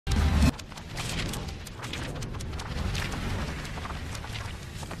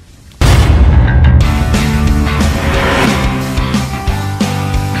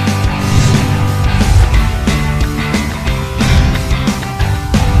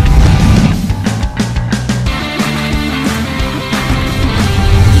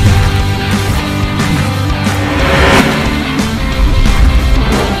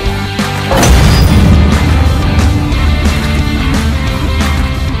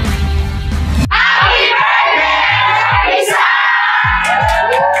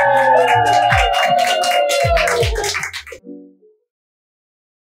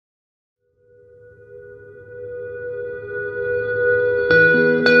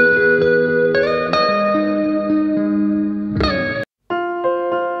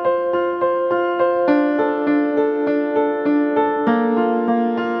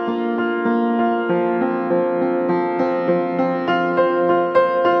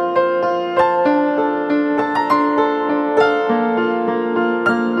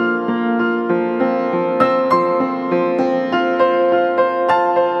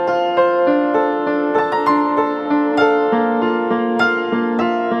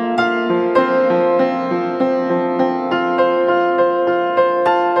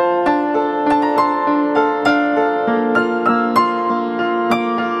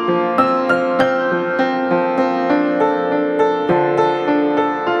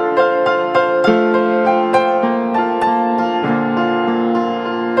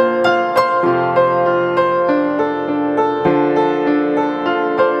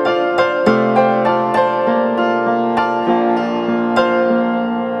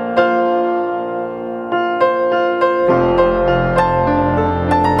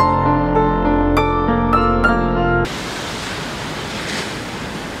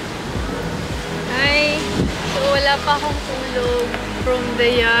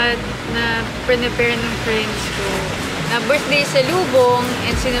na prepare ng friends ko na birthday sa Lubong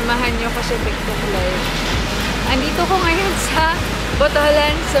and sinamahan niyo ko sa TikTok live. Andito ko ngayon sa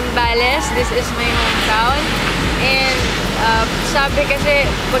Botolan Zambales. This is my hometown. And sabi kasi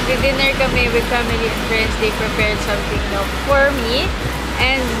pag dinner kami with family and friends, they prepared something for me.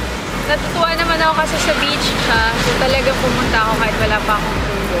 And natutuwa naman ako kasi sa beach siya. So talagang pumunta ako kahit wala pa akong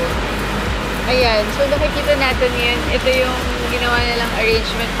tulog. Ayan. So nakikita natin yun. Ito yung ginawa nilang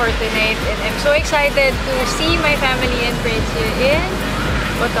arrangement for tonight. And I'm so excited to see my family and friends here in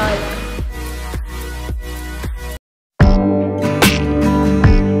Botolan.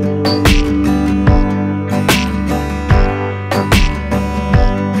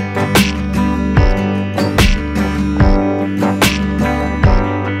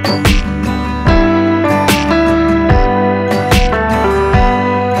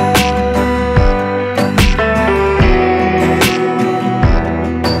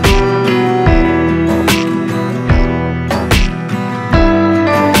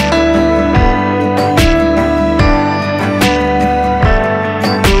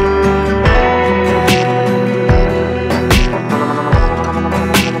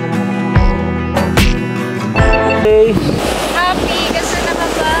 Happy kasi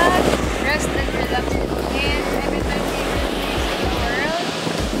nakapag-rest and relax in every time favorite place in the world,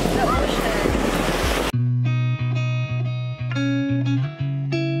 the ocean.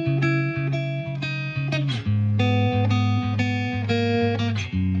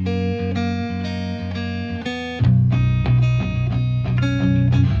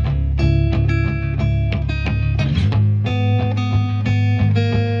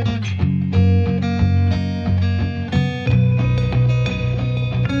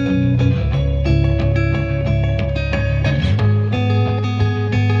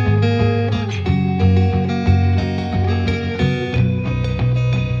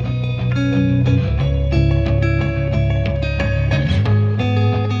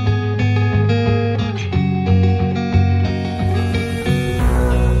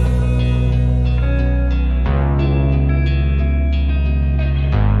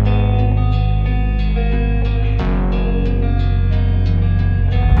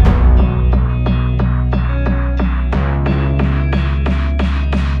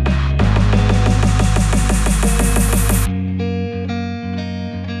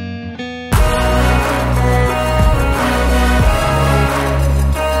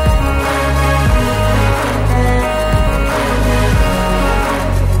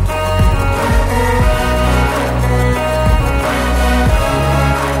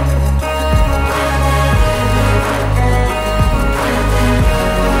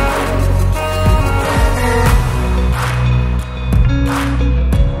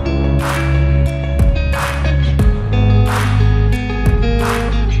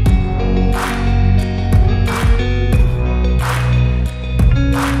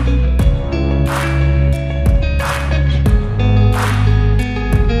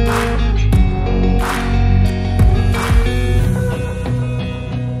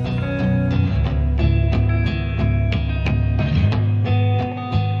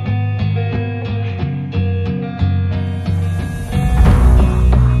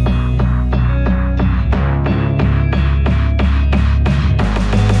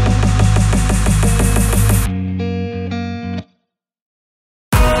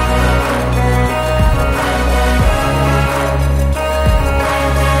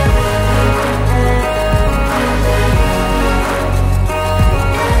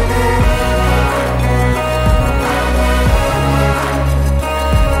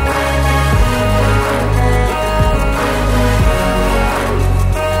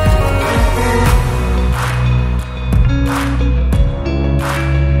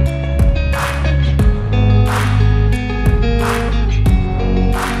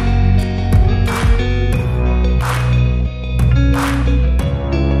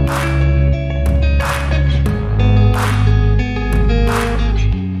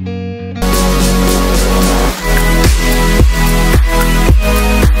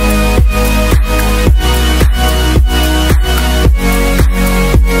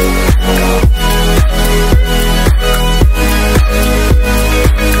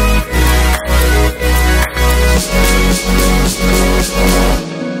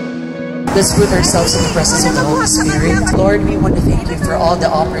 Let's put ourselves in the presence of the Holy Spirit. Lord, we want to thank you for all the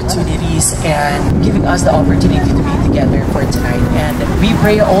opportunities and giving us the opportunity to be together for tonight. And we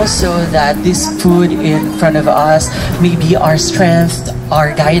pray also that this food in front of us may be our strength,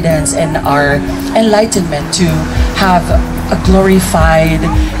 our guidance, and our enlightenment to have a glorified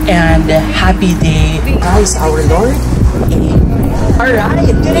and happy day. Christ our Lord. Amen. Alright,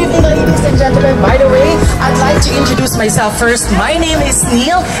 good evening ladies and gentlemen. By the way, I'd like to introduce myself first. My name is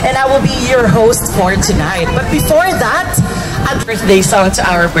Neil and I will be your host for tonight. But before that, a birthday song to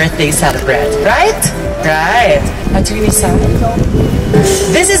our birthday celebrant, right? Right. Atty. Sam.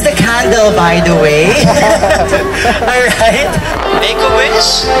 This is the candle, by the way. Alright. Make a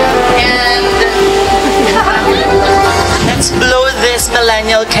wish and let's blow this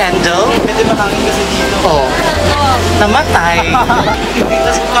millennial candle. Pwede makangin kasi dito. Oh. Namatay.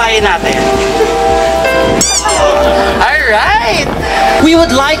 Tapos kumain natin. Alright! We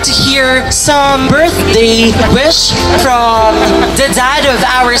would like to hear some birthday wish from the dad of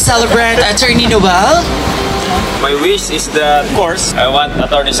our celebrant, Atty. Noel. My wish is that, of course, I want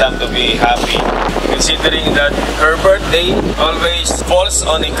Atty. Sam to be happy. Considering that her birthday always falls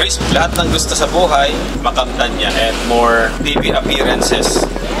on a crisp. Lahat ng gusto sa buhay, makamtan niya. And more TV appearances.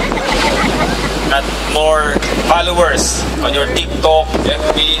 At more followers on your TikTok,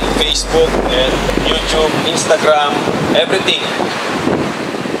 FB, Facebook, and YouTube, Instagram, everything.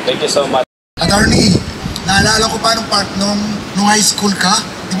 Thank you so much. Attorney, naalala ko pa nung part nung high school ka.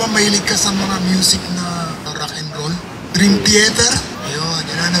 Di ba mahilig ka sa mga music na rock and roll? Dream Theater? Ayun,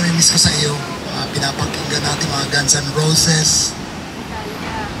 yun na nami-miss ko sa iyo. Pinapakinggan natin mga Guns N' Roses,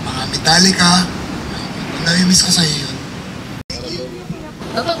 mga Metallica. Nami-miss ko sa iyo yun.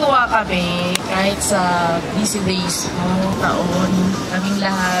 Natutuwa kami kahit sa busy days mo, taon, kaming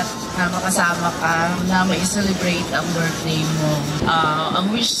lahat na makasama ka, na ma-celebrate ang birthday mo.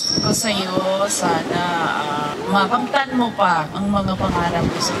 Ang wish ko sa iyo, sana makamtan mo pa ang mga pangarap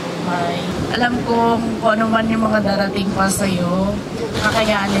mo sa buhay. Alam kong kung ano man yung mga darating pa sa iyo,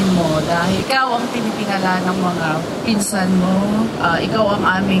 kakayanin mo dahil ikaw ang tinitingala ng mga pinsan mo. Ikaw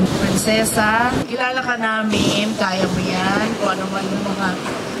ang aming prinsesa. Kilala ka namin, kaya mo yan. Kung ano man yung mga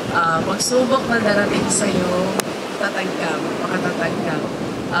pagsubok na darating sa'yo, tatag ka, makatatag ka.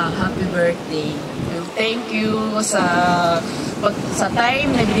 Happy birthday. Thank you sa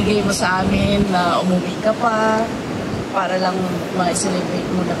time na binigay mo sa amin na umuwi ka pa para lang ma-celebrate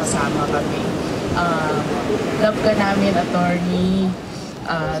mo na kasama kami. Love ka namin, attorney.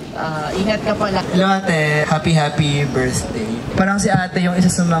 Ingat ka pala. Hello ate, happy birthday. Parang si ate yung isa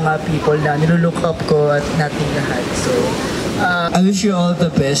sa mga people na nilulook up ko at nating lahat. So, I wish you all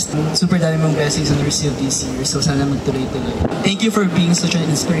the best. Super dami mong blessings on receive this year. So sana magtuloy-tuloy. Thank you for being such an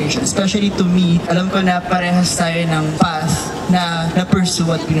inspiration. Especially to me, alam ko na parehas tayo ng path na na-pursue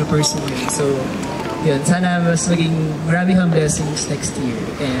at pinupursue. So, yun. Sana mas maging marami kang blessings next year.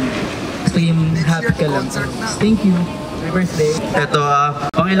 And mas maging happy ka lang. So, thank you. Happy birthday. Ito,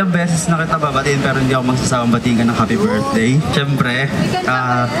 pang ilang beses na kita babatiin pero hindi ako magsasawang batiin ka ng happy birthday. Siyempre,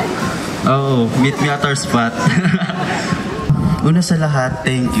 meet me at our spot. Una sa lahat,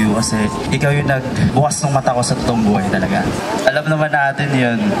 thank you kasi ikaw yung nagbukas ng mata ko sa totoong buhay talaga. Alam naman natin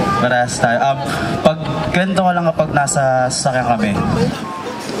yun, parehas tayo. Pag kwento ko lang kapag nasa sasakyan kami,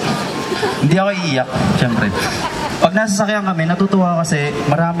 hindi ako iiyak, siyempre. Pag nasa sasakyan kami, natutuwa kasi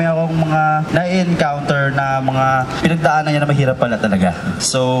marami akong mga na-encounter na mga pinagdaanan niya na mahirap pala talaga.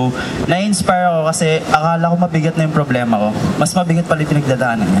 So, na-inspire ako kasi akala ko mabigat na yung problema ko. Mas mabigat pala yung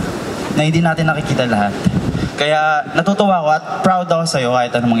pinagdadaanan niya na hindi natin nakikita lahat. Kaya natutuwa ako at proud ako sa'yo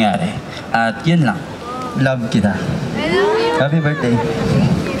kahit anong mangyari. At yun lang. Love kita. Happy birthday.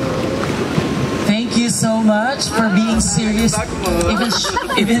 Thank you so much for being serious,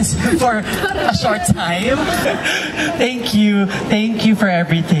 even for a short time. Thank you for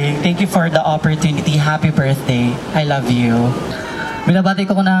everything. Thank you for the opportunity. Happy birthday. I love you. Binabati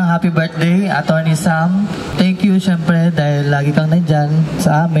ko ng happy birthday, Atty. Sam. Thank you, syempre, dahil lagi kang nandyan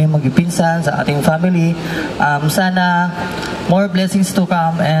sa amin, magpipinsan, sa ating family. Sana more blessings to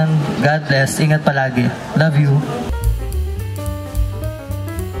come and God bless. Ingat palagi. Love you.